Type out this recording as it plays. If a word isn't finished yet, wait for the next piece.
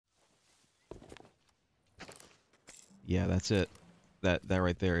Yeah, that's it. That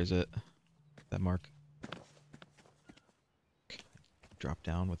right there is it. That mark. Drop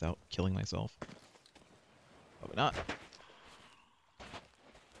down without killing myself. Probably not.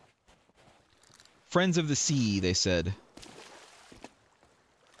 Friends of the Sea, they said.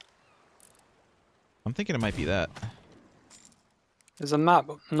 I'm thinking it might be that. Is the map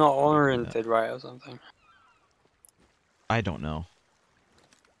not It could be oriented that. right or something? I don't know.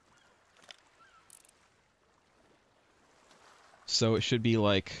 So it should be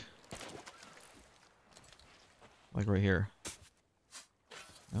like right here.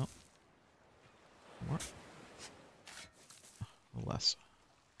 No. More. Less.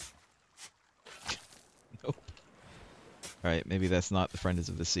 Nope. Alright, maybe that's not the Friends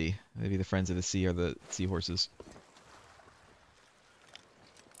of the Sea. Maybe the Friends of the Sea are the seahorses.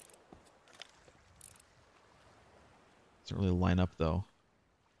 Doesn't really line up though.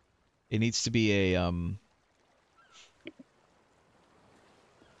 It needs to be a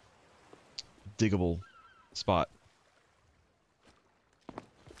diggable spot.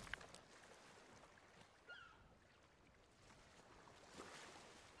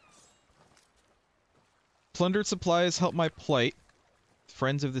 Plundered supplies help my plight.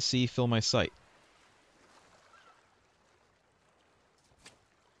 Friends of the Sea fill my sight.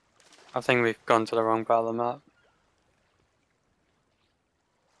 I think we've gone to the wrong part of the map.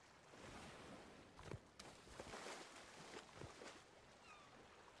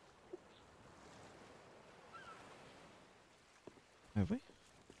 Have we?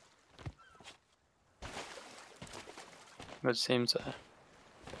 It seems so.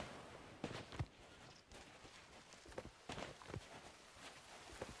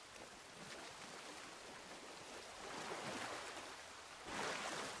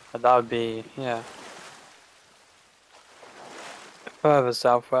 But that would be, yeah. Further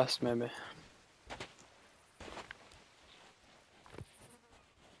southwest, maybe.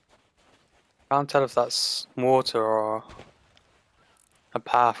 Can't tell if that's water or a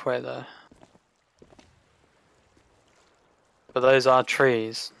pathway there. But those are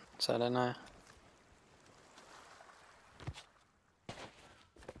trees, so I don't know.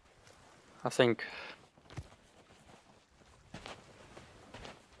 I think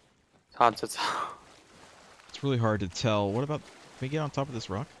it's hard to tell. It's really hard to tell. What about... Can we get on top of this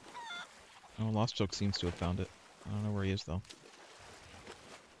rock? Oh, Lost Choke seems to have found it. I don't know where he is, though.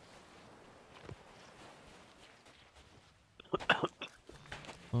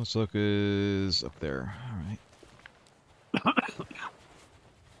 Lost Choke is up there. Alright.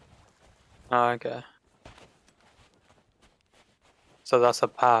 Oh, okay. So that's a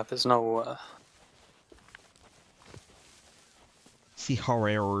path, it's not water. See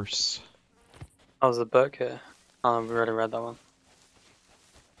horrors. Oh, there's a book here. Oh, I've already read that one.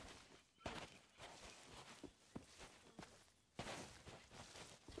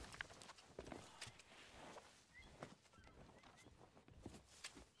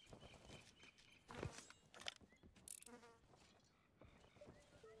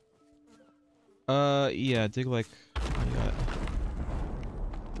 Yeah, dig like... What do you got?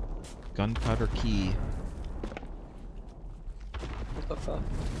 Gunpowder key. What the fuck?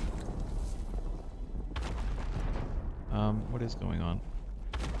 What is going on?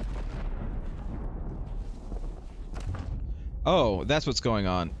 Oh, that's what's going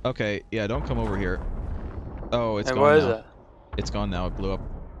on. Okay, yeah, don't come over here. Oh, it's Hey, gone where is now. it? It's gone now, it blew up.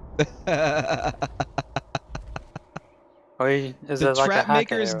 Is The there like a hacker Trapmaker's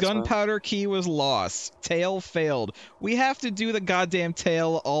here or something? gunpowder key was lost. Tail failed. We have to do the goddamn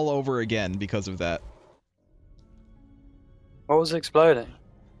tail all over again because of that. What was exploding?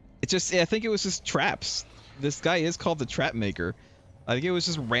 It just, I think it was just traps. This guy is called the Trapmaker. I think it was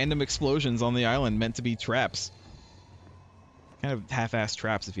just random explosions on the island meant to be traps. Kind of half-assed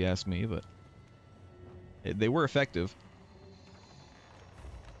traps, if you ask me, but they were effective.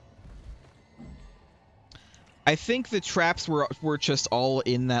 I think the traps were just all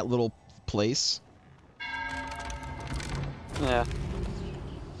in that little place. Yeah.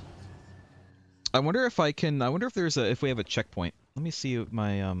 I wonder if I can. I wonder if there's a. If we have a checkpoint. Let me see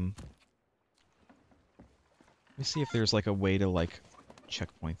my Let me see if there's like a way to like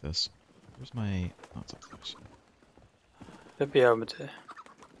checkpoint this. Where's my? Oh, it's upstairs. Could be able to.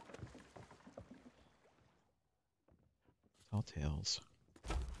 Tall tales.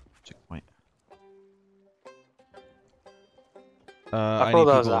 Checkpoint. I I thought need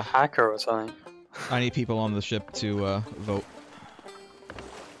that was people. a hacker or something. I need people on the ship to vote.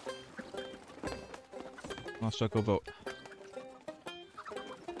 Let's go vote.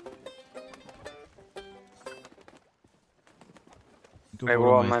 Go Wait, vote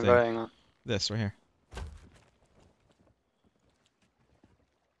what on am my I thing. voting on? This right here.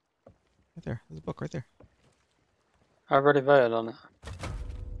 There's a book right there. I already voted on it.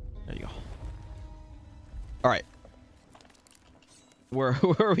 There you go. Alright. Where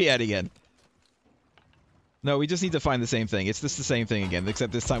are we at again? No, we just need to find the same thing. It's just the same thing again,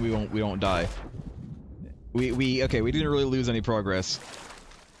 except this time we won't die. Okay, we didn't really lose any progress.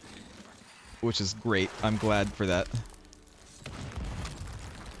 Which is great. I'm glad for that.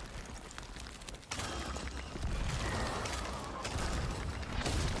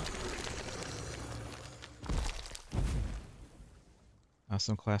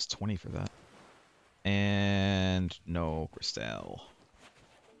 Awesome, class 20 for that. And no crystal.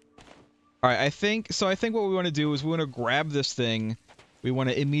 Alright, I think what we want to do is we want to grab this thing. We want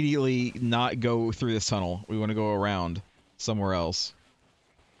to immediately not go through this tunnel. We want to go around somewhere else.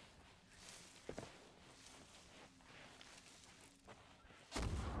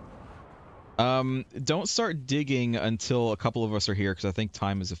 Don't start digging until a couple of us are here, because I think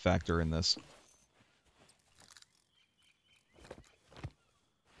time is a factor in this.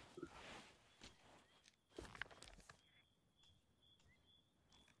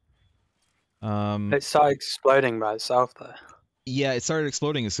 It started exploding by itself though. Yeah, it started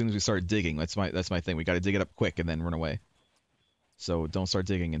exploding as soon as we started digging. That's my thing. We got to dig it up quick and then run away. So don't start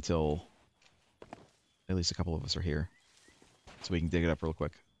digging until at least a couple of us are here, so we can dig it up real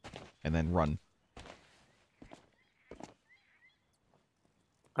quick and then run.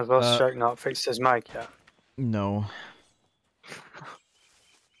 Has Lost Stroke not fixed his mic yet? No.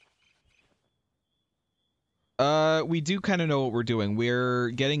 We do kind of know what we're doing. We're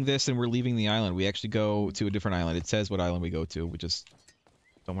getting this and we're leaving the island. We actually go to a different island. It says what island we go to. We just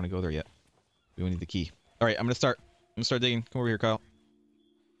don't want to go there yet. We need the key. Alright, I'm gonna start digging. Come over here, Kyle.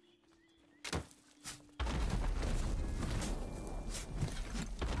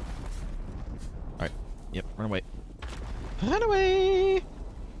 Alright. Yep, run away. Run away!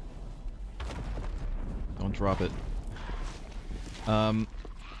 Don't drop it. Uh-oh.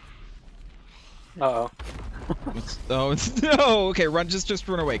 Oh, no! Okay, run. Just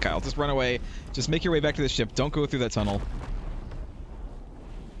run away, Kyle. Just run away. Just make your way back to the ship. Don't go through that tunnel.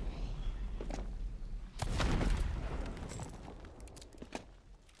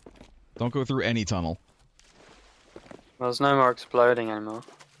 Don't go through any tunnel. Well, there's no more exploding anymore.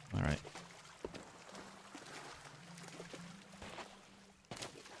 Alright.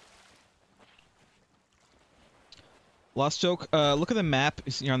 Lost Joke, look at the map.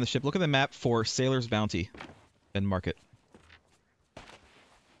 You're on the ship. Look at the map for Sailor's Bounty and mark it.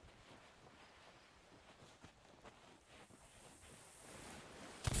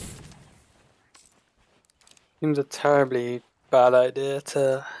 Seems a terribly bad idea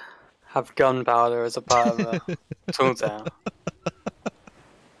to have gunpowder as a part of a tool town.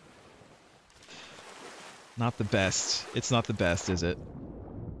 Not the best. It's not the best, is it?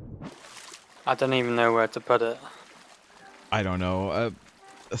 I don't even know where to put it. I don't know.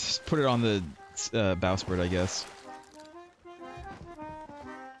 Let's put it on the bowsprit, I guess.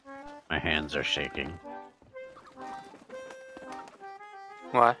 My hands are shaking.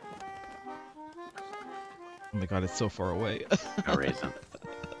 Why? Oh my god, it's so far away. No reason.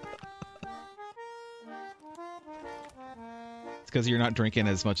 It's because you're not drinking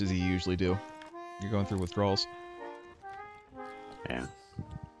as much as you usually do. You're going through withdrawals. Yeah.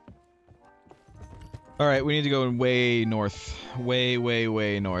 Alright, we need to go way north. Way, way,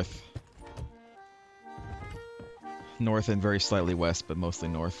 way north. North and very slightly west, but mostly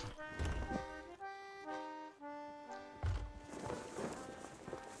north.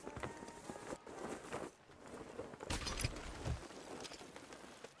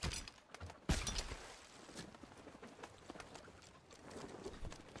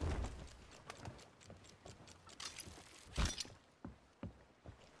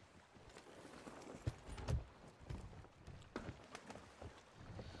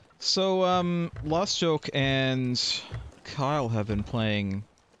 So, Lost Joke and Kyle have been playing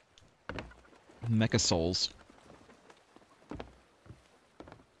Mecha Souls.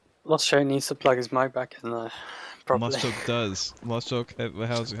 Lost Stroke needs to plug his mic back in there properly. Lost Joke does. Lost Joke,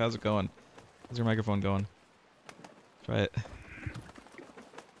 how's it going? How's your microphone going? Try it.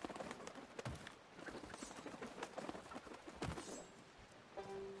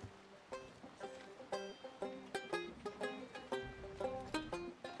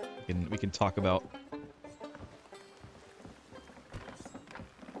 We can talk about.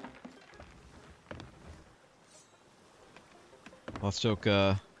 Lost Joke,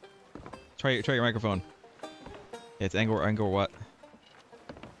 try your microphone. Yeah, it's Angkor what?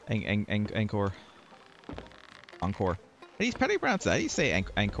 Angkor. Encore. How do you pronounce that? How do you say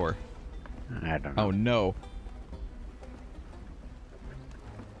Angkor? I don't know. Oh no.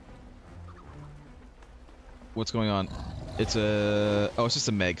 What's going on? It's a... Oh, it's just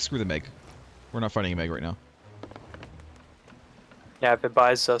a Meg. Screw the Meg. We're not fighting a Meg right now. Yeah, if it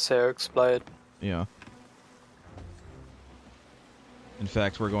buys us, it'll explode. Yeah. In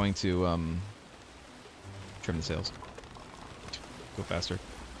fact, we're going to, trim the sails. Go faster.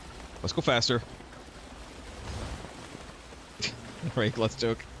 Let's go faster. Right, let's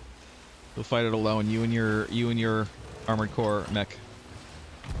joke. You'll fight it alone, you and your armored core mech.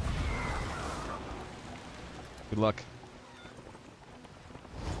 Good luck.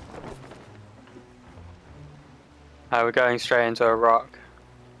 We're going straight into a rock.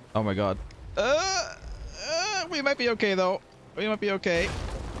 Oh my god. We might be okay though. We might be okay.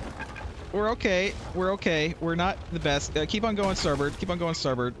 We're okay. We're okay. We're not the best. Keep on going starboard. Keep on going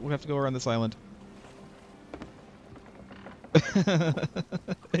starboard. We'll have to go around this island.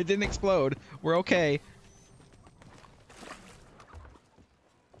 It didn't explode. We're okay.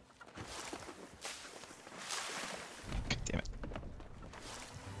 God damn it.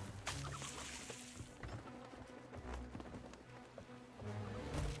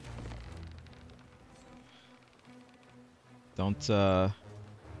 Don't,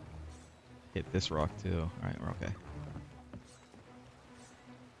 hit this rock, too. Alright, we're okay.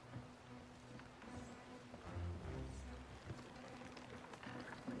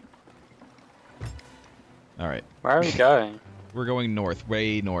 Alright. Where are we going? We're going north.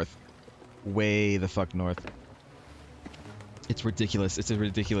 Way north. Way the fuck north. It's ridiculous. It's a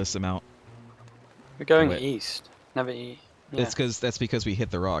ridiculous amount. We're going Wait. east. Never east. Yeah. That's because we hit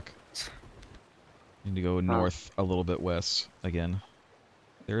the rock. Need to go north a little bit west again.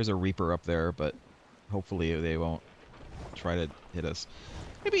 There is a Reaper up there, but hopefully they won't try to hit us.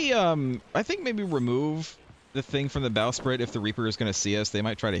 Maybe, I think maybe remove the thing from the bowsprit if the Reaper is going to see us. They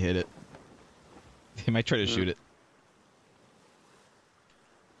might try to hit it. They might try to shoot it.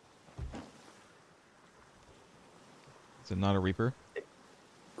 Is it not a Reaper?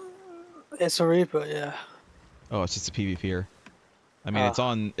 It's a Reaper, yeah. Oh, it's just a PvPer. I mean,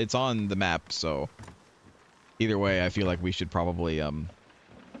 it's on the map, so either way, I feel like we should probably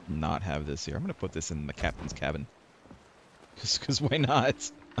not have this here. I'm gonna put this in the captain's cabin, cause why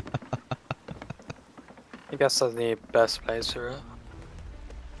not? I guess that's the best place for it.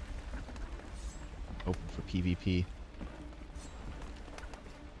 Open for PvP.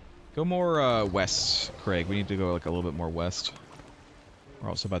 Go more west, Craig. We need to go like a little bit more west. We're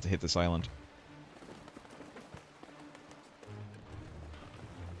also about to hit this island.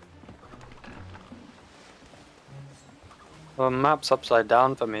 Well, the map's upside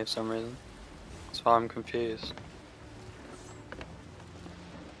down for me for some reason. That's why I'm confused.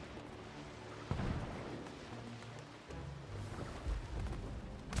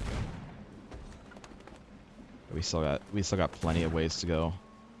 We still got plenty of ways to go.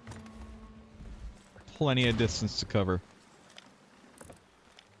 Plenty of distance to cover.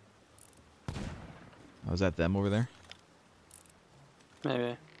 Oh, is that them over there?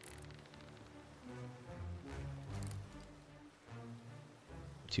 Maybe.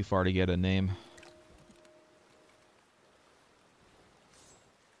 Too far to get a name. I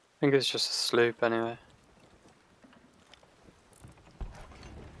think it's just a sloop anyway.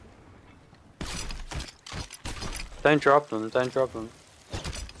 Don't drop them, don't drop them.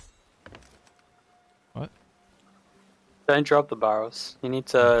 What? Don't drop the barrels. You need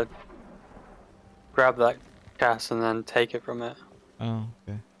to grab that cast and then take it from it. Oh,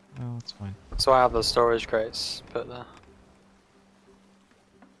 okay. Oh, that's fine. So I have the storage crates put there.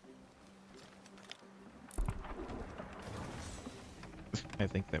 I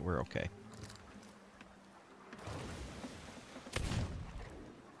think that we're okay.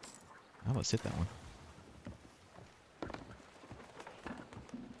 Oh, let's hit that one.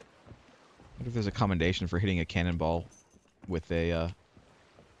 What if there's a commendation for hitting a cannonball with a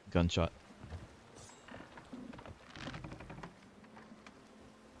gunshot?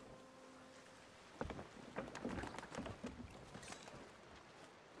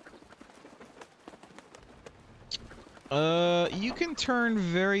 You can turn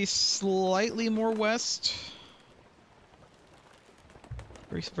very slightly more west.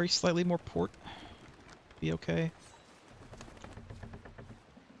 Very slightly more port. Be okay.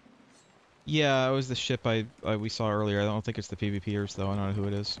 Yeah, it was the ship we saw earlier. I don't think it's the PvPers though. I don't know who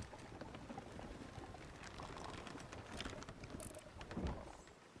it is.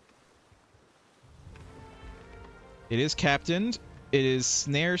 It is captained. It is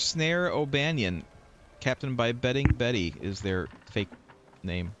Snare O'Banion. Captained by Betting Betty is their fake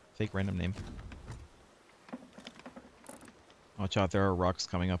name. Fake random name. Watch out, there are rocks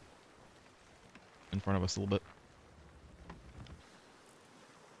coming up in front of us a little bit.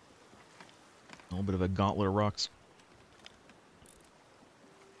 little bit of a gauntlet of rocks.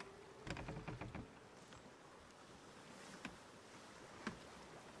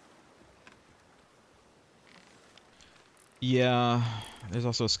 Yeah, there's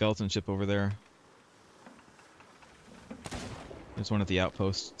also a skeleton ship over there. There's one at the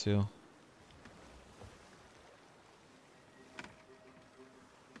outpost, too.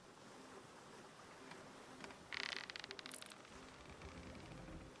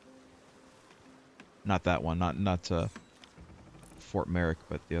 Not that one, not Fort Merrick,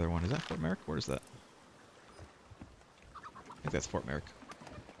 but the other one. Is that Fort Merrick? Where is that? I think that's Fort Merrick.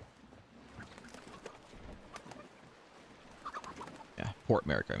 Yeah, Port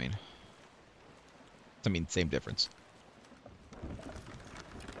Merrick, I mean, same difference.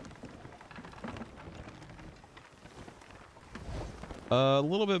 A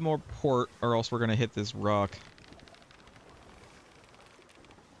little bit more port, or else we're gonna hit this rock.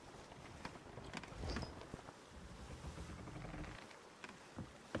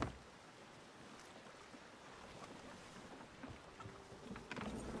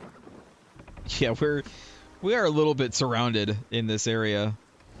 Yeah, we are a little bit surrounded in this area.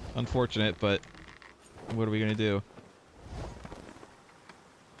 Unfortunate, but what are we gonna do?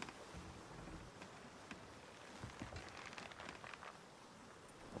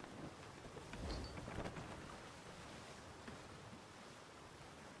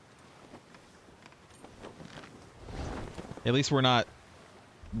 At least we're not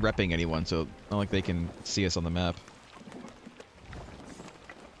repping anyone, so not like they can see us on the map.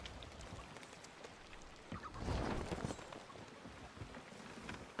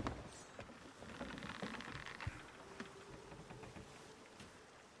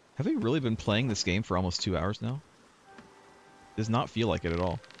 Have we really been playing this game for almost 2 hours now? Does not feel like it at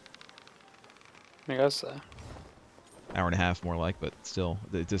all. I guess so. Hour and a half more like, but still,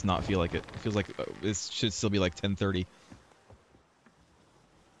 it does not feel like it. It feels like it should still be like 10:30.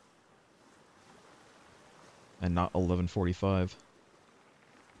 And not 11:45.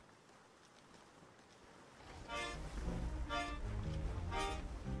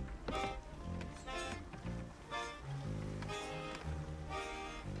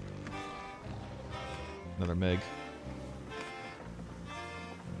 Another Meg.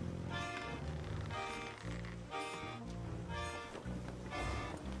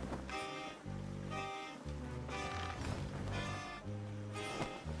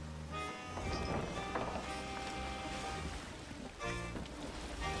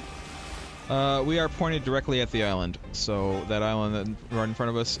 We are pointed directly at the island, so that island right in front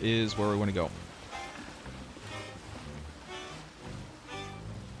of us is where we want to go.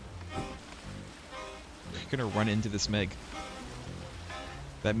 We're gonna run into this Meg.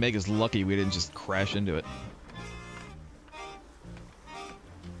 That Meg is lucky we didn't just crash into it.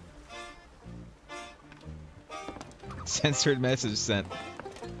 Censored message sent.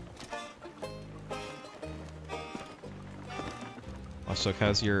 Also,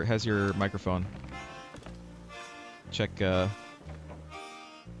 how's your microphone? Check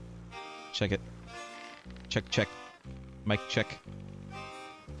check it. Check. Mic check.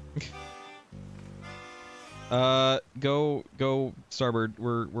 Go starboard.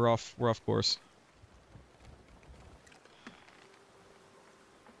 We're off course.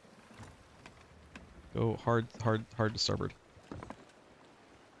 Go hard to starboard.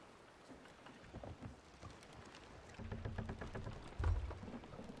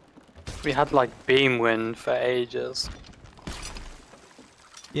 We had like beam wind for ages.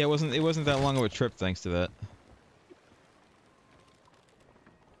 Yeah, it wasn't that long of a trip thanks to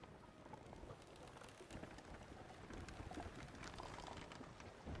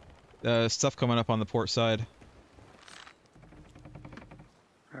that. Stuff coming up on the port side.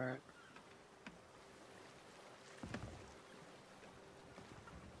 Alright.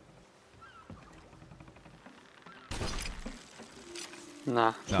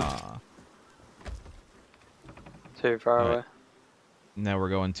 Nah. Nah. Too far Alright. away. Now we're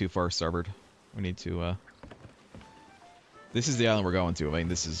going too far starboard. We need to, This is the island we're going to. I mean,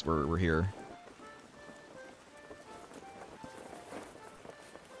 this is... We're here.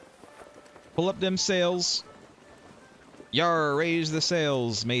 Pull up them sails. Yar, raise the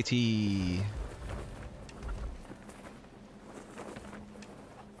sails, matey.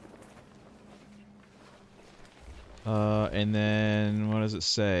 And then... What does it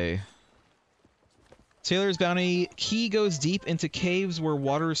say? Sailor's Bounty, key goes deep into caves where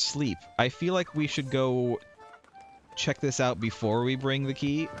waters sleep. I feel like we should go check this out before we bring the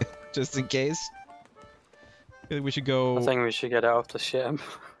key, just in case. I feel like we should go... I think we should get it off the ship.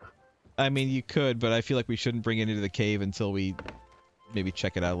 I mean, you could, but I feel like we shouldn't bring it into the cave until we maybe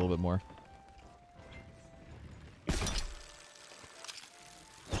check it out a little bit more.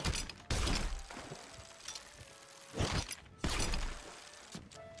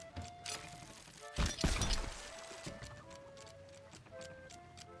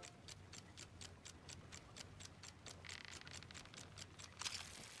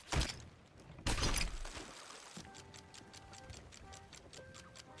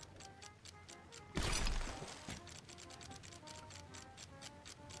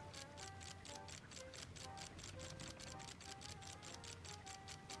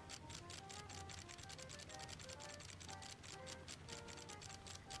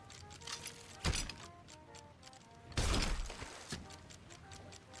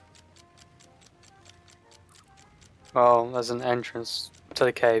 Well, there's an entrance to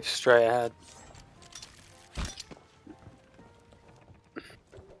the cave straight ahead.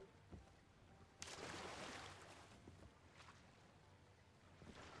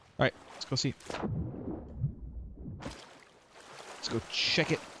 Alright, let's go see. Let's go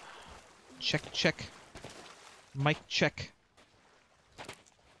check it. Check, check. Mic check.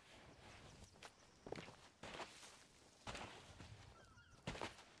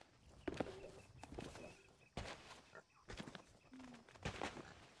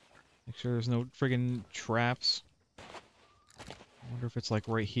 Make sure there's no friggin' traps. I wonder if it's like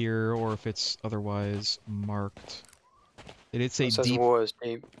right here or if it's otherwise marked. It did say It says deep. water's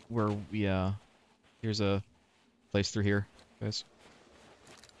deep. Where, yeah. Here's a place through here, guys.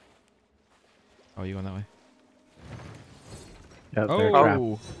 Oh, you going that way? Yep, they're trapped.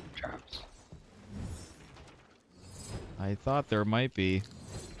 Oh! Traps. I thought there might be.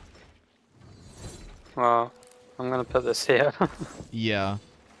 Well, I'm gonna put this here. Yeah.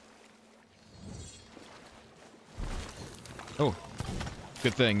 Oh.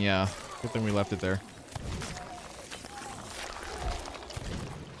 Good thing, yeah. Good thing we left it there.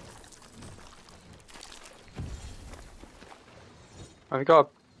 We got.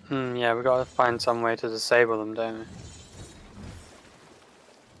 Yeah, we gotta find some way to disable them, don't we?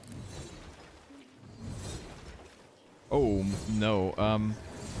 Oh, no.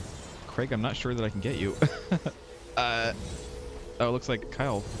 Craig, I'm not sure that I can get you. Oh, it looks like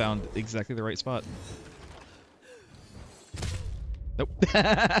Kyle found exactly the right spot. Nope.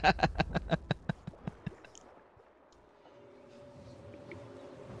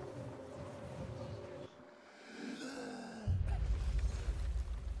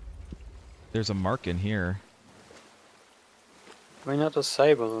 There's a mark in here. We not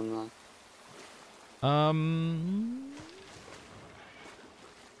disable them then.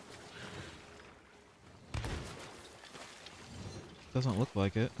 Doesn't look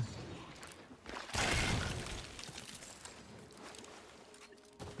like it.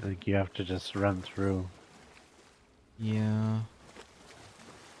 I think you have to just run through. Yeah.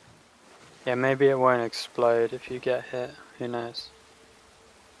 Yeah, maybe it won't explode if you get hit. Who knows?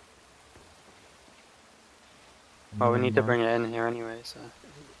 Well, we Another need to mark. bring it in here anyway, so.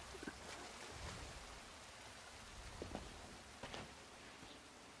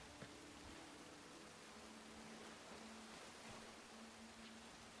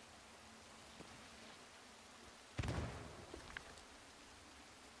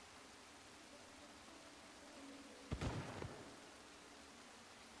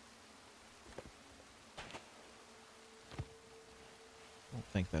 I don't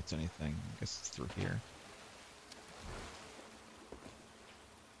think that's anything. I guess it's through here.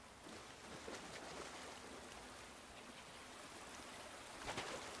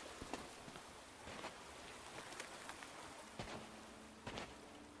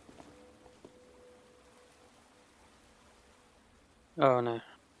 Oh no.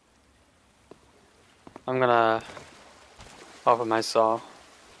 I'm gonna offer my saw.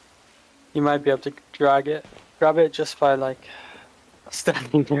 You might be able to drag it, grab it just by like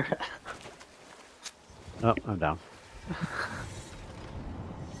standing near it. Oh, I'm down.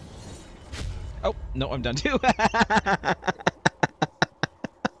 Oh, no, I'm done too.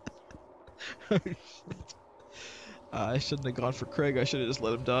 Oh, shit. I shouldn't have gone for Craig. I should have just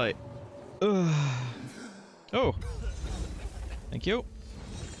let him die. Ugh. Oh. Thank you.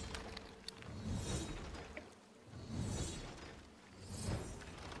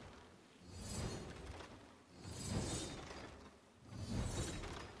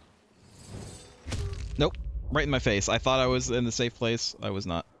 Nope. Right in my face. I thought I was in the safe place. I was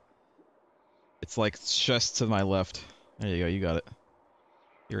not. It's like just to my left. There you go. You got it.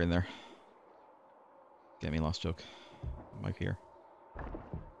 You're in there. Get me, lost joke. Mike here.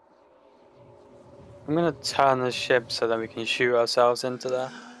 I'm gonna turn the ship so that we can shoot ourselves into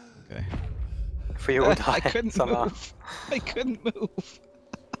there. Okay. If we all die I couldn't somehow. move. I couldn't move.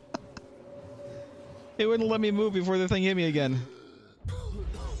 It wouldn't let me move before the thing hit me again.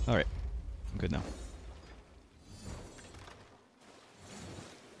 Alright. I'm good now.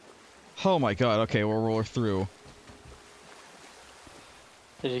 Oh my god, okay, we'll roll through.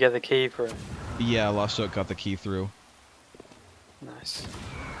 Did you get the key for it? Yeah, Lost Joke got the key through. Nice.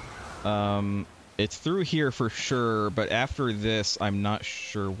 It's through here for sure, but after this, I'm not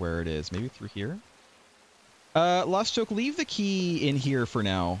sure where it is. Maybe through here? Lost Joke, leave the key in here for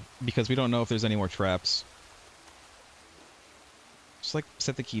now, because we don't know if there's any more traps. Just, like,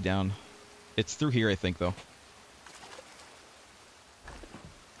 set the key down. It's through here, I think, though.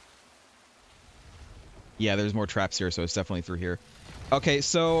 Yeah, there's more traps here, so it's definitely through here. Okay,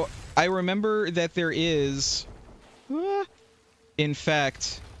 so I remember that there is... in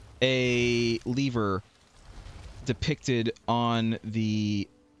fact, a lever depicted in the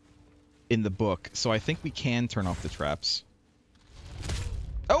book, so I think we can turn off the traps.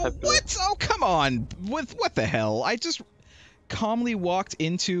 Oh, what? Oh, come on! What the hell? I just calmly walked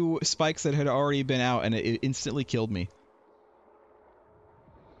into spikes that had already been out, and it instantly killed me.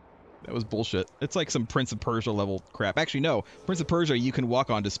 That was bullshit. It's like some Prince of Persia level crap. Actually, no. Prince of Persia, you can walk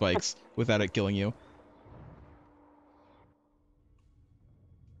onto spikes without it killing you.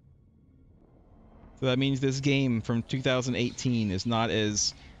 So that means this game from 2018 is not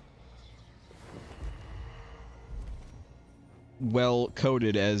as well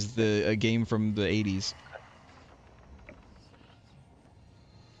coded as a game from the 80s.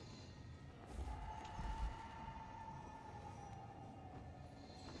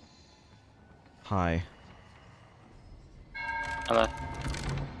 Hi. Hello.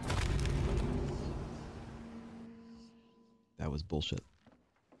 That was bullshit.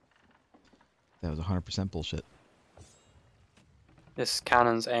 That was 100% bullshit. This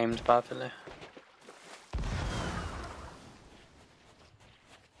cannon's aimed perfectly.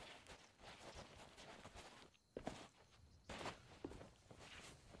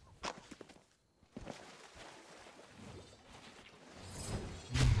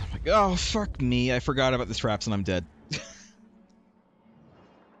 Oh, fuck me. I forgot about the traps and I'm dead.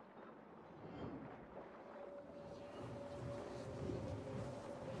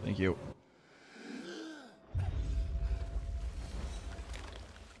 Thank you.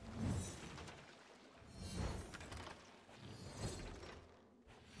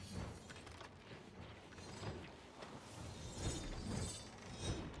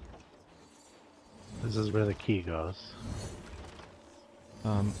 This is where the key goes.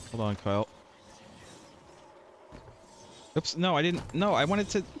 Hold on, Kyle. Oops, no, I didn't. No, I wanted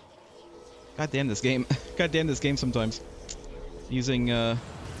to... God damn this game. God damn this game sometimes. Using,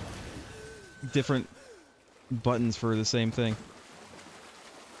 different buttons for the same thing.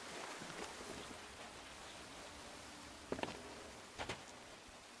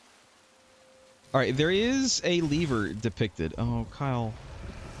 Alright, there is a lever depicted. Oh, Kyle.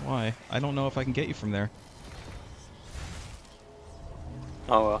 Why? I don't know if I can get you from there.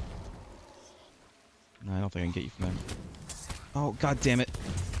 Oh well. No, I don't think I can get you from there. Oh, god damn it.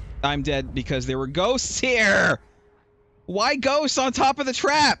 I'm dead because there were ghosts here! Why ghosts on top of the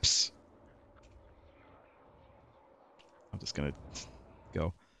traps? I'm just gonna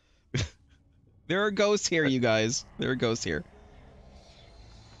go. There are ghosts here, you guys. There are ghosts here.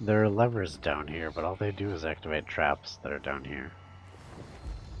 There are levers down here, but all they do is activate traps that are down here.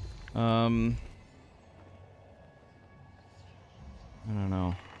 I don't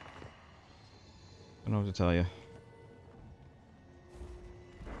know. I don't know what to tell you.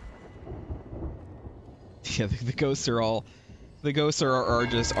 Yeah, the ghosts are all... The ghosts are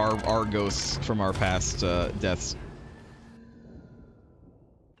just our ghosts from our past deaths.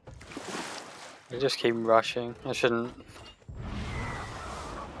 I just keep rushing. I shouldn't.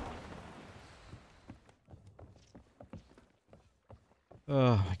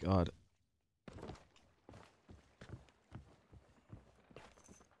 Oh my god.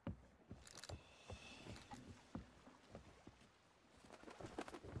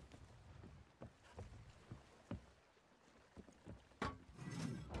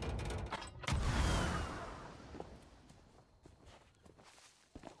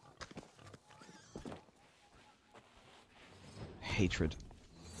 Hatred.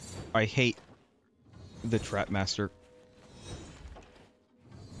 I hate the Trapmaster.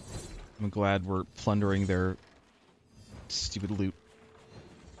 I'm glad we're plundering their stupid loot.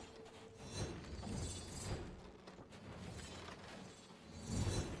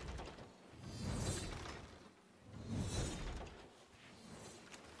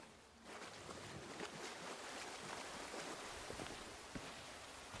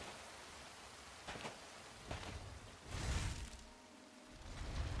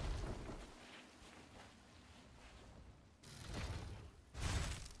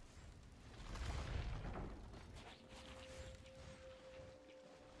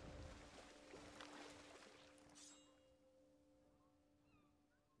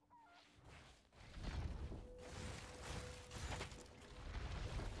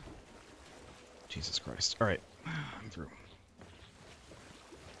 Jesus Christ. Alright, I'm through.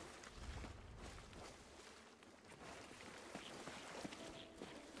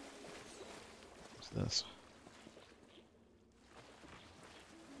 What's this?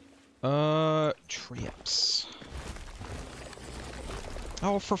 Traps.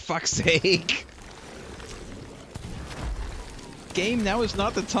 Oh, for fuck's sake! Game, now is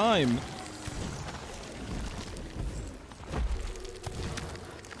not the time!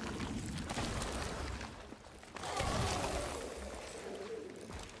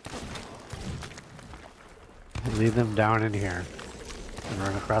 Lead them down in here and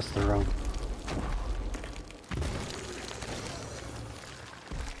run across the room.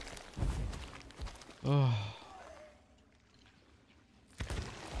 Oh.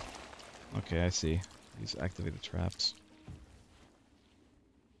 Okay, I see. These activate the traps.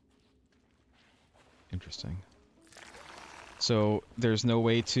 Interesting. So there's no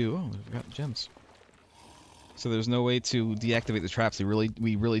way to. Oh, we've got gems. So there's no way to deactivate the traps.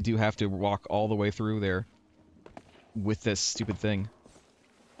 We really do have to walk all the way through there with this stupid thing.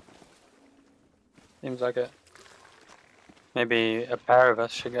 Seems like it. Maybe a pair of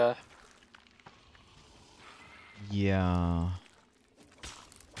us should go. Yeah.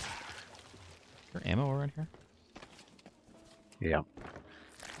 Is there ammo around here? Yeah.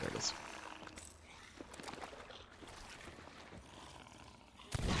 There it is.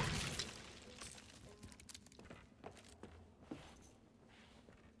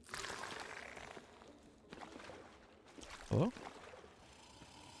 Hello?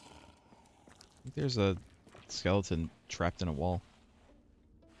 I think there's a skeleton trapped in a wall.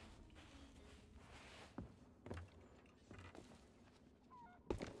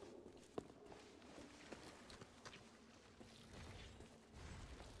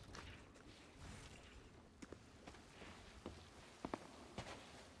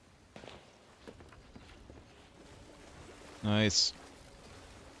 Nice.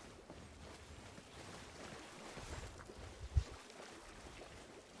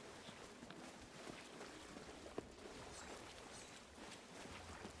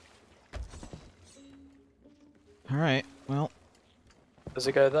 Alright, well. Does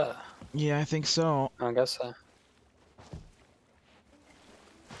it go there? Yeah, I think so. I guess so.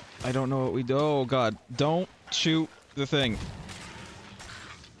 I don't know what we do. Oh god, don't shoot the thing.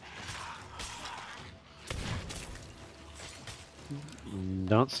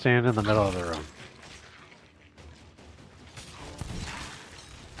 Don't stand in the middle of the room.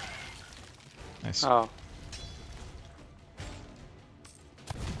 Nice. Oh.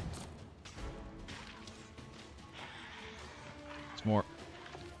 It's more.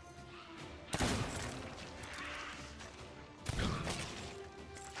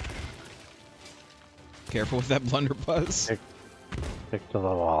 Careful with that blunderbuss. Stick to the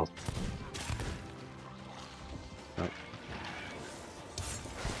walls. Oh.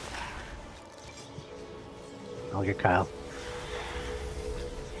 I'll get Kyle.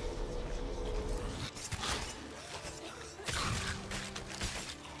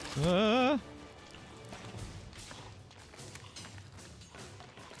 Ah.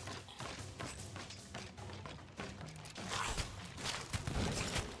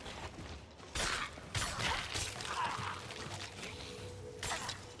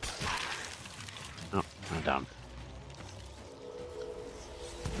 Oh, I'm down.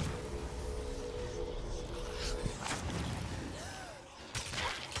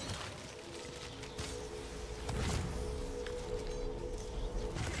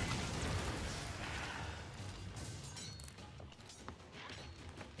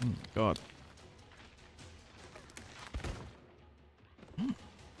 God.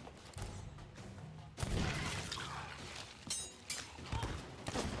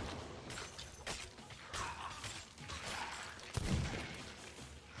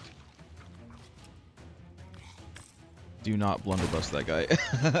 Do not blunderbuss that guy.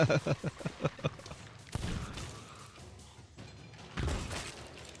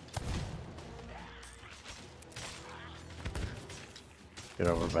 Get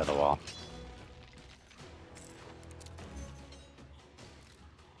over by the wall.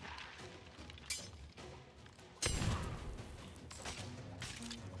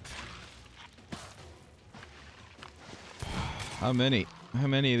 How many? How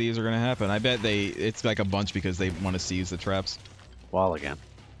many of these are gonna happen? I bet it's like a bunch because they want us to use the traps. Wall again.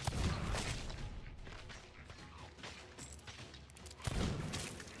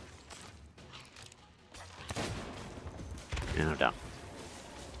 And I'm down.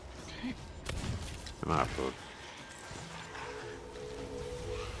 Okay. I'm out of food.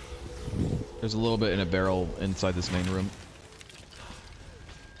 There's a little bit in a barrel inside this main room.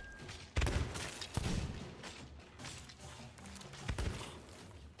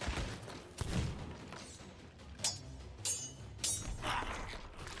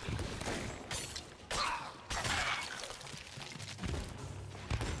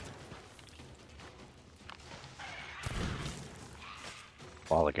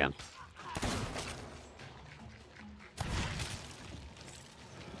 Wall again.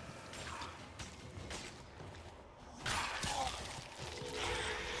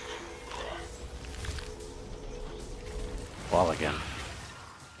 Wall again.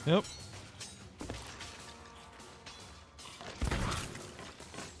 Yep.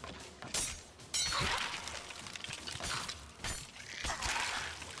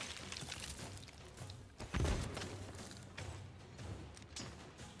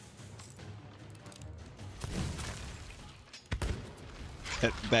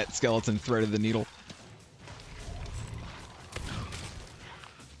 that skeleton threaded the needle.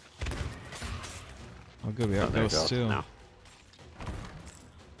 Oh, good, we have ghosts too. No.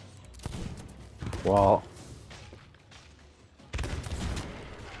 Wall.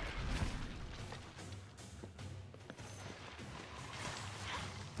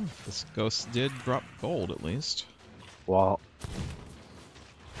 This ghost did drop gold, at least. Wall.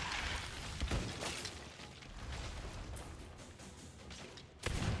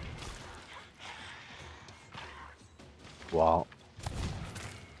 Wall.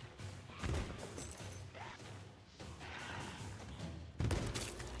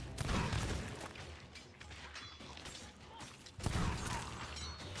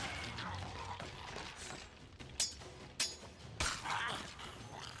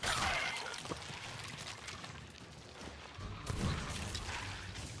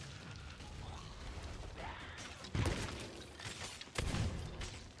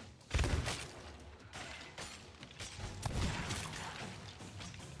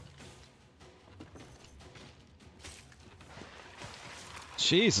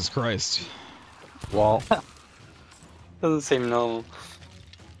 Jesus Christ. Wall. Doesn't seem normal.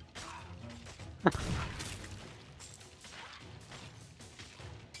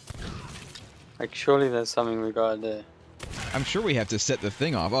 Like, surely there's something we gotta do. I'm sure we have to set the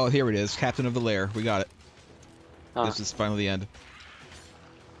thing off. Oh, here it is. Captain of the lair. We got it. Ah. This is finally the end.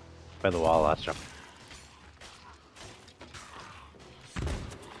 By the wall, last jump.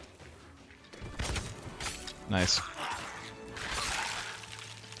 Nice.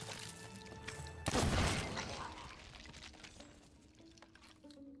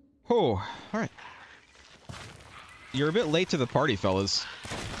 Oh, alright. You're a bit late to the party, fellas.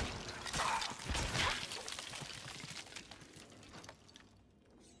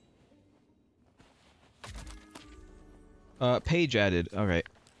 Page added. Okay.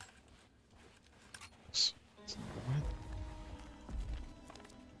 What?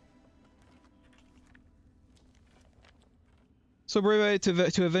 So, Brave, to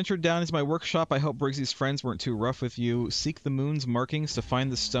have ventured down into my workshop, I hope Briggsy's friends weren't too rough with you. Seek the moon's markings to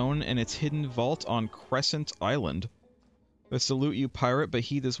find the stone and its hidden vault on Crescent Island. I salute you, pirate, but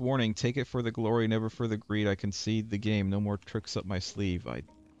heed this warning. Take it for the glory, never for the greed. I concede the game. No more tricks up my sleeve. I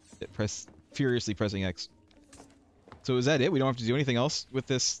furiously pressing X. So is that it? We don't have to do anything else with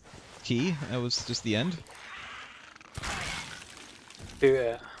this key? That was just the end? Do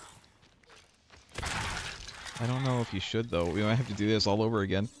it. I don't know if you should, though. We might have to do this all over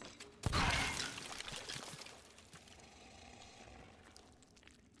again.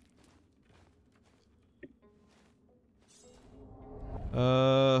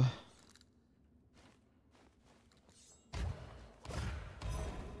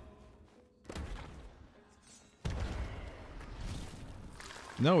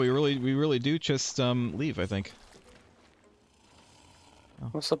 No, we really do just leave, I think. Oh.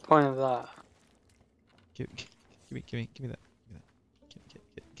 What's the point of that? Give me that.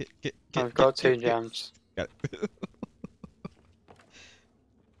 Get. I've got 2 gems. Got it.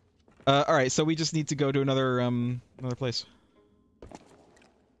 Alright, so we just need to go to another place.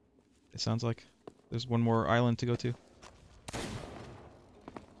 It sounds like there's one more island to go to.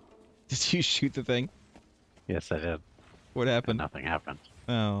 Did you shoot the thing? Yes, I did. What happened? Nothing happened.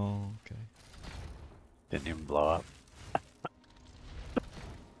 Oh, okay. Didn't even blow up.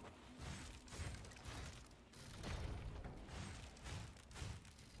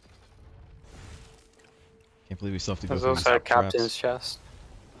 Can't believe we still have to go There's through also a these traps. captain's chest.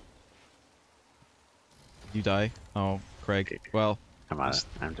 You die? Oh, Craig. Well, Come on,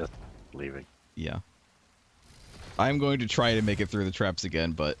 I'm just leaving. yeah. I'm going to try to make it through the traps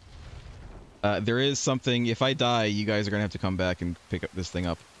again, but there is something. If I die, you guys are going to have to come back and pick up this thing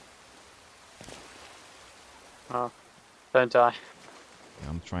up. Oh, don't die. Yeah,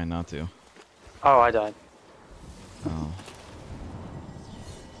 I'm trying not to. Oh, I died. Oh.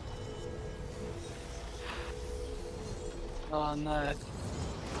 Oh no.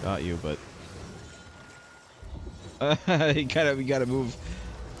 Got you, but you gotta move.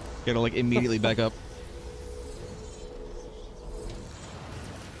 Gotta like immediately back up.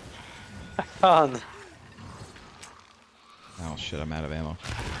 Oh no. Oh shit! I'm out of ammo.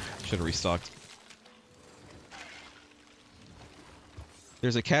 Should have restocked.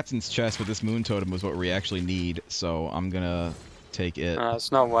 There's a captain's chest, but this moon totem was what we actually need, so I'm gonna take it.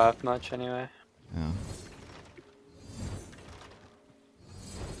 It's not worth much anyway. Yeah.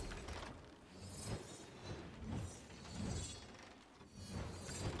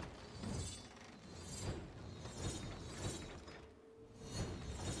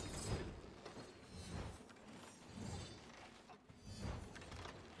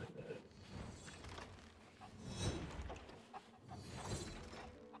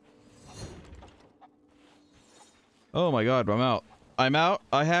 Oh my god, I'm out. I'm out.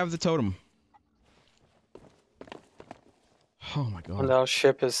 I have the totem. Oh my god. And our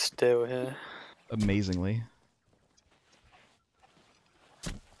ship is still here. Amazingly.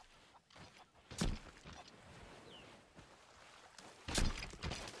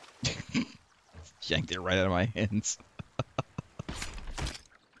 Yanked it right out of my hands.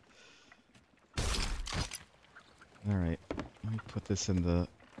 Alright, let me put this in the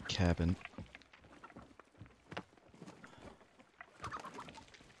cabin.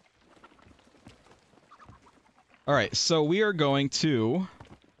 Alright, so we are going to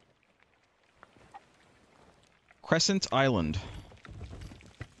Crescent Island,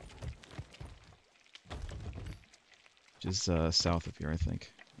 which is south of here, I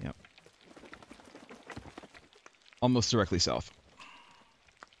think. Yep. Almost directly south.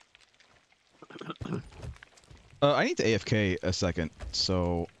 I need to AFK a second,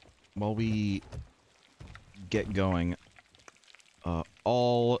 so while we get going,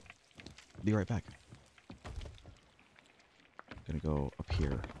 I'll be right back. I'm gonna go up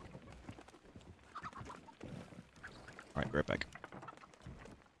here. Alright, be right back.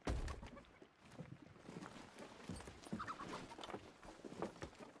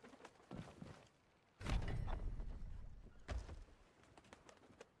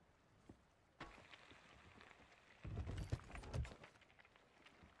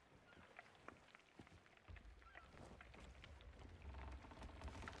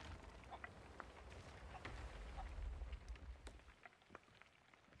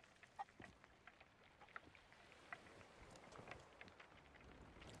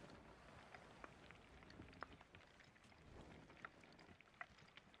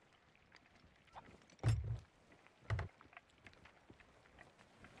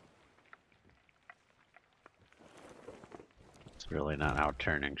 It's really not how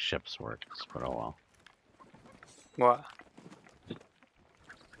turning ships works, but oh well. What?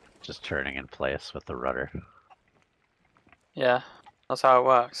 Just turning in place with the rudder. Yeah, that's how it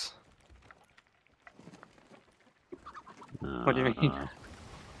works. What do you mean?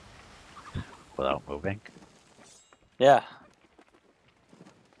 Without moving? Yeah.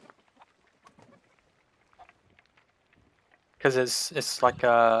 Because it's like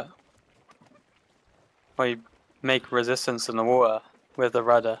a... Well, you make resistance in the water with the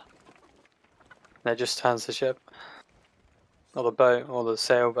rudder. And it just turns the ship. Or the boat, or the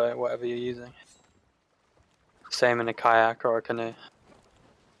sailboat, whatever you're using. Same in a kayak or a canoe.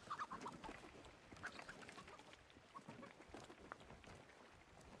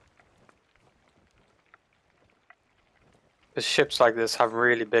 Because ships like this have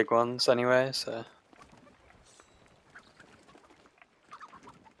really big ones anyway, so...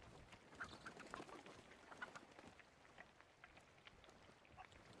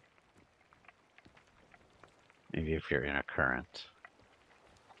 Maybe if you're in a current.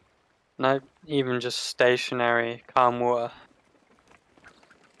 No, even just stationary, calm water.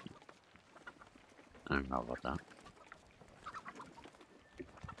 I don't know about that.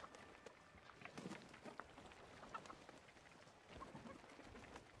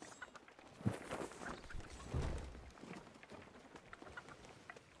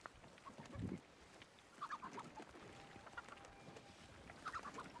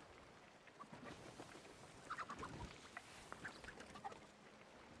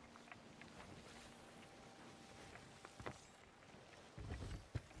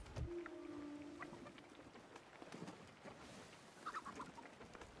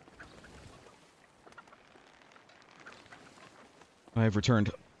 I have returned.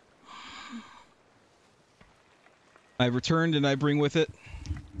 I've returned and I bring with it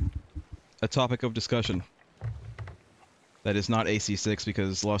a topic of discussion. That is not AC6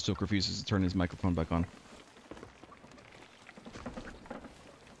 because Lost Oak refuses to turn his microphone back on.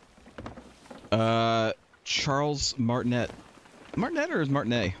 Charles Martinet. Martinet or is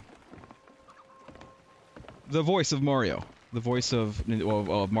Martinet? The voice of Mario. The voice of,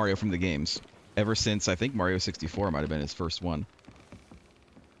 well, of Mario from the games. Ever since, I think Mario 64 might have been his first one.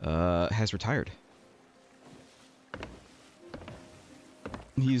 Has retired.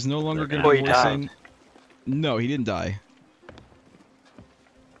 He's no longer going to be voicing... No, he didn't die.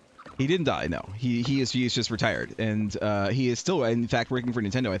 He didn't die, no. He is just retired. And he is still, in fact, working for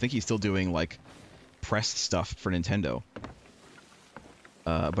Nintendo. I think he's still doing, like, press stuff for Nintendo.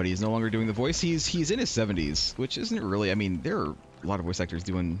 But he's no longer doing the voice. He's in his 70s, which isn't really... I mean, there are a lot of voice actors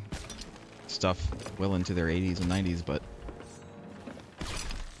doing stuff well into their 80s and 90s, but...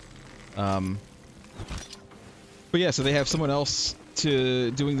 But yeah, so they have someone else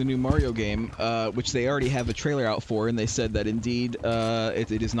doing the new Mario game, which they already have a trailer out for, and they said that indeed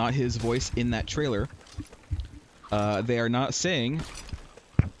it is not his voice in that trailer. They are not saying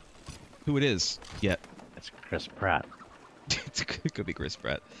who it is yet. It's Chris Pratt. It could be Chris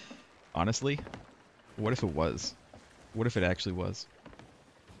Pratt. Honestly, what if it was? What if it actually was?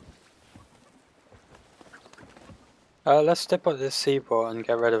 Let's dip at this seaport and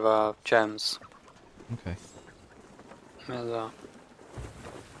get rid of our gems. Okay. May as well.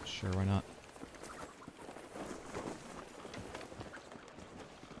 Sure, why not?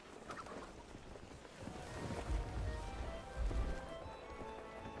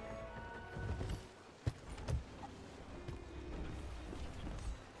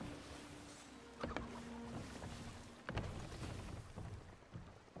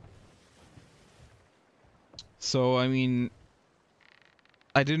 So, I mean,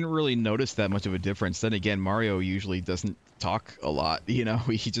 I didn't really notice that much of a difference. Then again, Mario usually doesn't talk a lot, you know?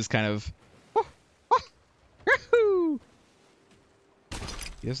 He just kind of...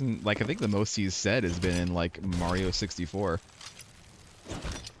 He doesn't, like, I think the most he's said has been in, like, Mario 64.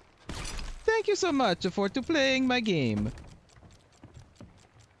 Thank you so much for playing my game.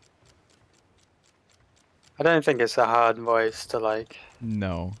 I don't think it's a hard voice to, like,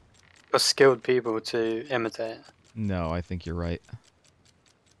 No. for skilled people to imitate. No, I think you're right.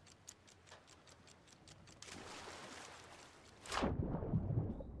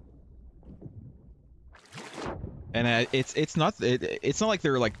 And it's not like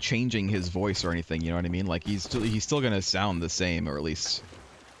they're like changing his voice or anything, you know what I mean? Like he's still gonna sound the same, or at least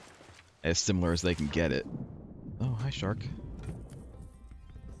as similar as they can get it. Oh, hi shark.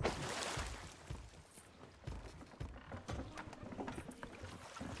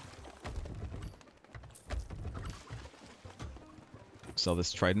 Sell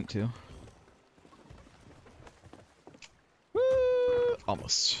this trident too. Woo!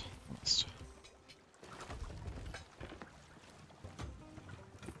 Almost.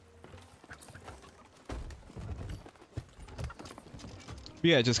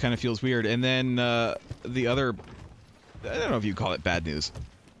 Yeah, it just kind of feels weird. And then the other, I don't know if you call it bad news.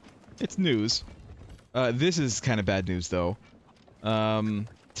 It's news. This is kind of bad news though.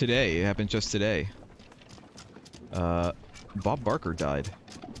 Today, it happened just today. Bob Barker died.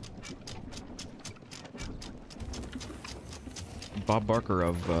 Bob Barker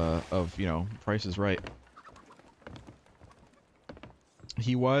of you know, Price is Right.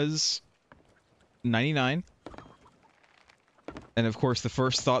 He was 99. And of course, the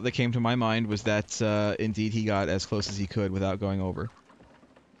first thought that came to my mind was that indeed he got as close as he could without going over.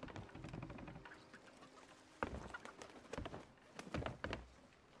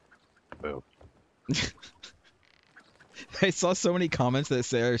 Boo. I saw so many comments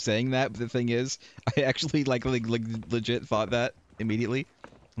that are saying that, but the thing is, I actually like legit thought that immediately.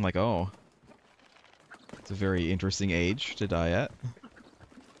 I'm like, oh, it's a very interesting age to die at.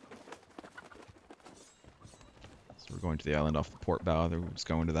 So we're going to the island off the port bow. They're just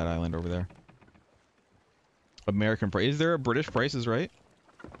going to that island over there. American Price. Is there a British Price is Right?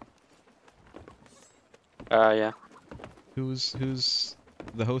 Yeah. Who's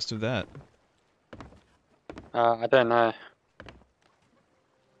the host of that? I don't know.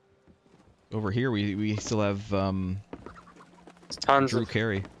 Over here, we still have There's tons Drew of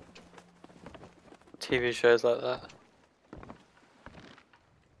Carey. TV shows like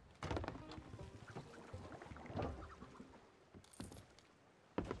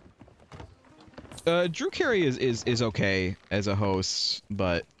that. Drew Carey is okay as a host,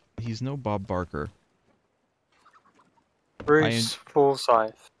 but he's no Bob Barker. Bruce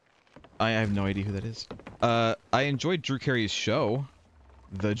Forsyth. I have no idea who that is. I enjoyed Drew Carey's show,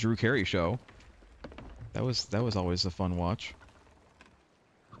 The Drew Carey Show. That was always a fun watch.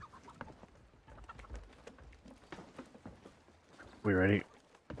 We ready?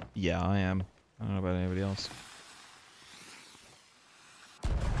 Yeah, I am. I don't know about anybody else.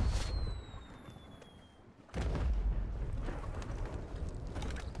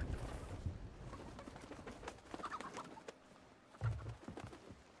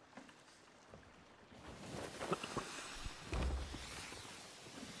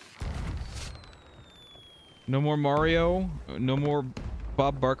 No more Mario, no more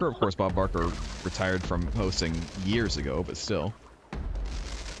Bob Barker. Of course, Bob Barker retired from hosting years ago, but still.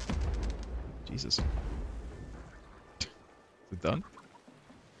 Jesus. Is it done?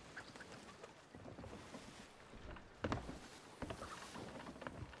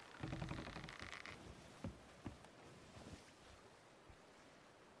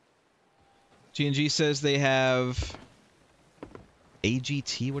 G&G says they have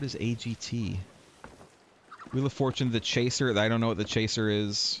AGT. What is AGT? Wheel of Fortune, the Chaser. I don't know what the Chaser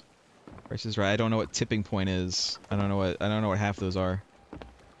is. Price is Right. I don't know what Tipping Point is. I don't know what half those are.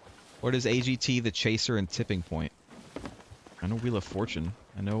 What is AGT, the Chaser, and Tipping Point? I know Wheel of Fortune.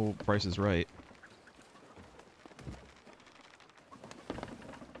 I know Price is Right.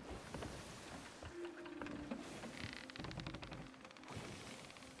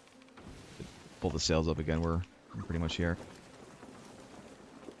 Pull the sails up again. We're pretty much here.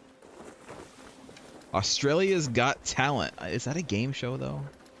 Australia's Got Talent. Is that a game show, though?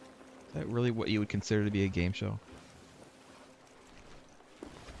 Is that really what you would consider to be a game show?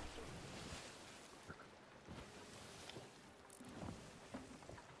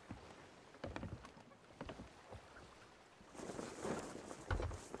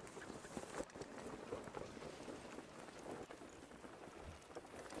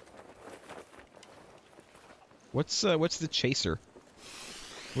 What's the chaser?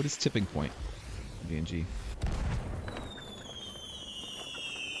 What is tipping point? DNG.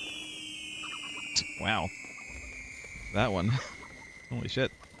 Wow. That one. Holy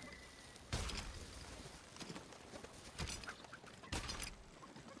shit.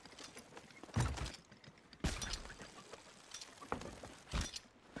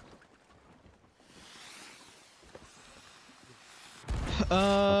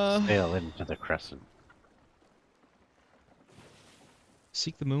 Sail into the crescent.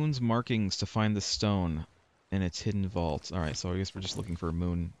 Seek the moon's markings to find the stone in its hidden vault. Alright, so I guess we're just looking for a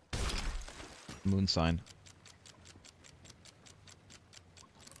moon sign.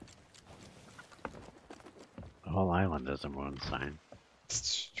 The whole island is a moon sign.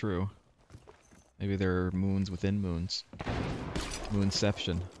 It's true. Maybe there are moons within moons.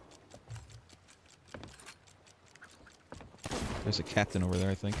 Moonception. There's a captain over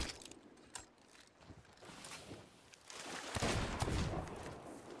there, I think.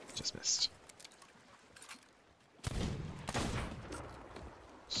 Just missed.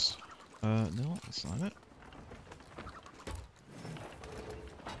 No, that's not it.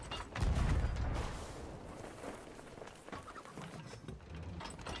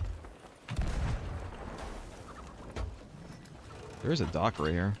 There is a dock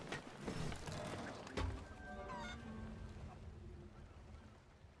right here.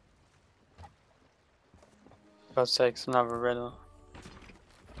 God's sakes, another riddle.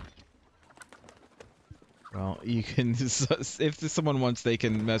 Well, you can. If someone wants, they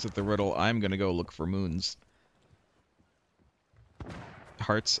can mess with the riddle. I'm gonna go look for moons,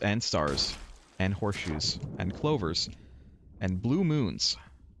 hearts, and stars, and horseshoes, and clovers, and blue moons,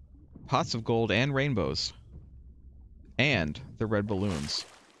 pots of gold, and rainbows, and the red balloons.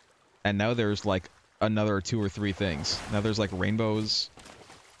 And now there's like another 2 or 3 things. Now there's like rainbows,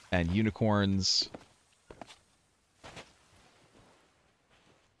 and unicorns,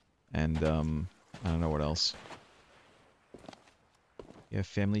 and I don't know what else. You have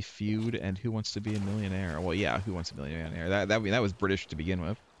Family Feud and Who Wants to Be a Millionaire. Well, yeah, Who Wants to Be a Millionaire. That was British to begin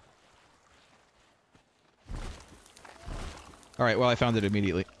with. All right, well, I found it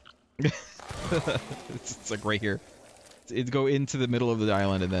immediately. It's like right here. It'd go into the middle of the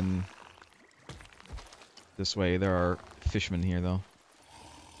island and then this way. There are fishermen here, though.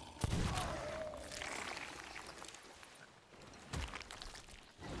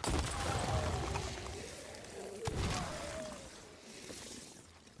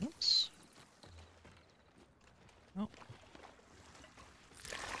 Oops. Oh.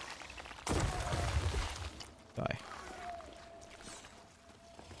 Die.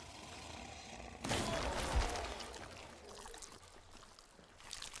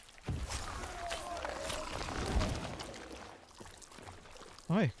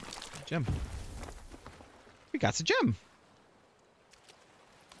 Oh, hey, gem. We got the gem.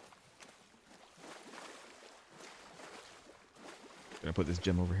 Gonna put this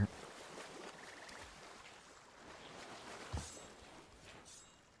gem over here.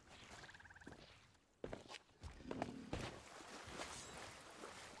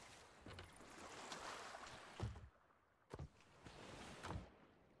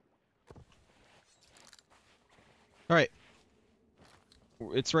 All right.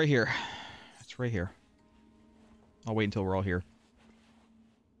 It's right here. It's right here. I'll wait until we're all here.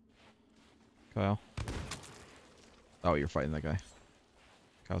 Kyle. Oh, you're fighting that guy.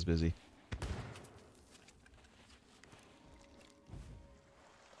 Kyle's busy.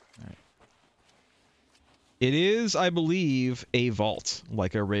 Alright. It is, I believe, a vault,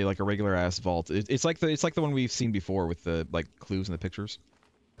 like a regular ass vault. It's like the one we've seen before with the like clues in the pictures.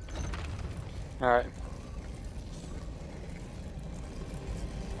 All right.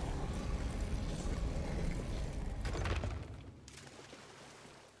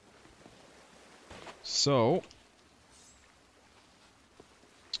 So,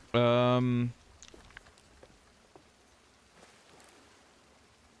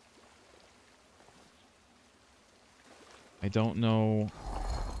 I don't know...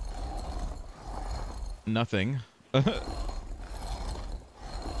 Nothing.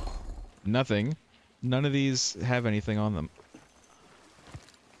 Nothing. None of these have anything on them.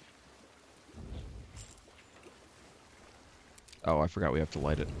 Oh, I forgot we have to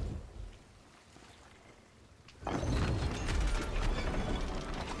light it. There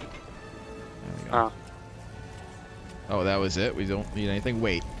we go. Oh. Oh, that was it? We don't need anything?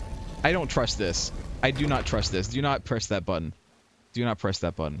 Wait. I don't trust this. I do not trust this. Do not press that button. Do not press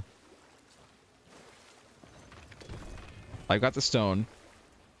that button. I got the stone.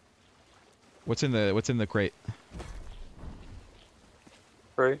 What's in the crate?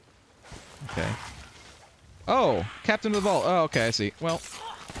 Fruit. Okay. Oh, Captain of the Vault. Oh, okay, I see. Well.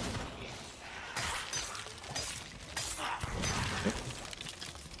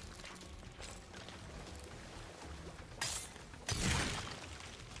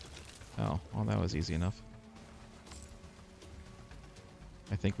 Oh, well, that was easy enough.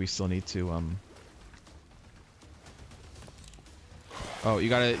 I think we still need to, Oh, you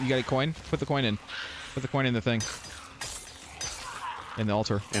got a coin? Put the coin in. Put the coin in the thing. In the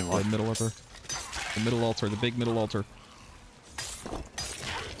altar. In what? The middle altar. The middle altar. The big middle altar.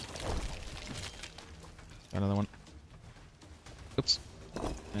 Another one. Oops.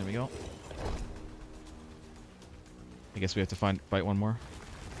 There we go. I guess we have to fight one more.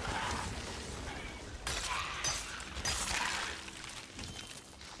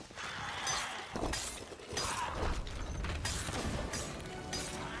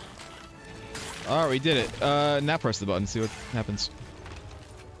 Alright, we did it. Now press the button, see what happens.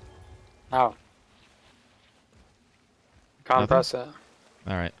 Oh. Can't Nothing? press it.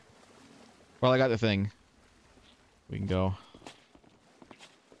 Alright. Well, I got the thing. We can go.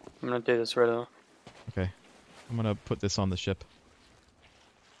 I'm gonna do this riddle. Okay. I'm gonna put this on the ship.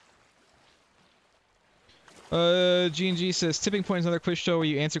 G&G says, Tipping Point is another quiz show where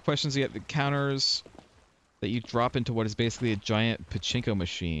you answer questions, you get the counters that you drop into what is basically a giant pachinko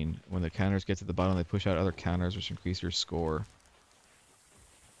machine. When the counters get to the bottom, they push out other counters, which increase your score.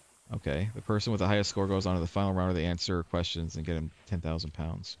 Okay. The person with the highest score goes on to the final round where they answer questions and get him 10,000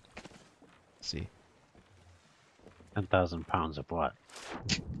 pounds. Let's see. 10,000 pounds of what?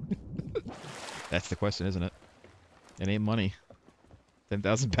 That's the question, isn't it? It ain't money.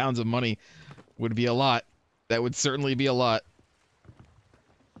 10,000 pounds of money would be a lot. That would certainly be a lot.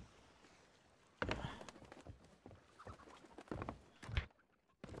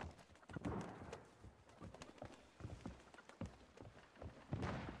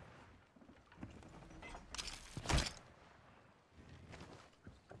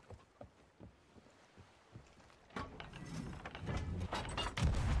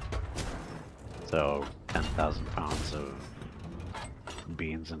 So, 10,000 pounds of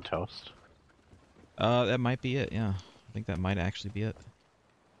beans and toast? That might be it, yeah. I think that might actually be it.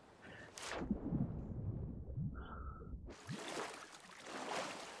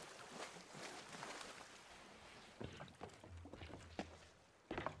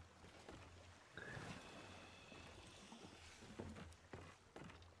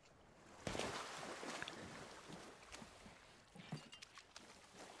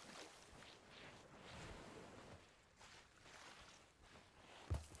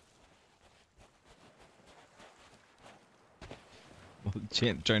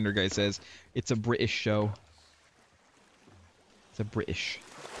 Gender guy says, it's a British show. It's a British.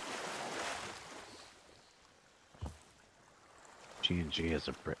 G&G is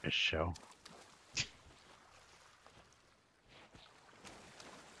a British show.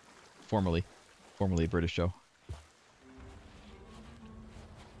 Formerly a British show.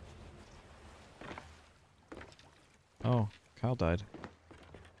 Oh, Kyle died.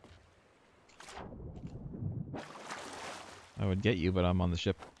 I would get you, but I'm on the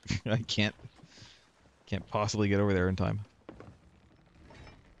ship. I can't possibly get over there in time.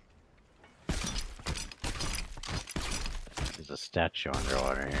 There's a statue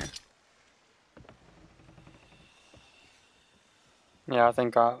underwater here. Yeah, I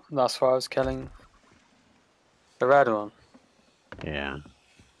think that's why I was killing the red one. Yeah.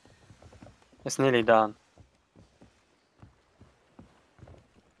 It's nearly done.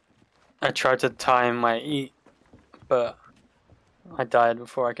 I tried to time my eat, but I died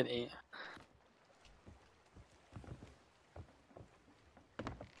before I could eat.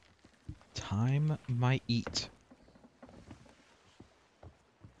 Time my eat.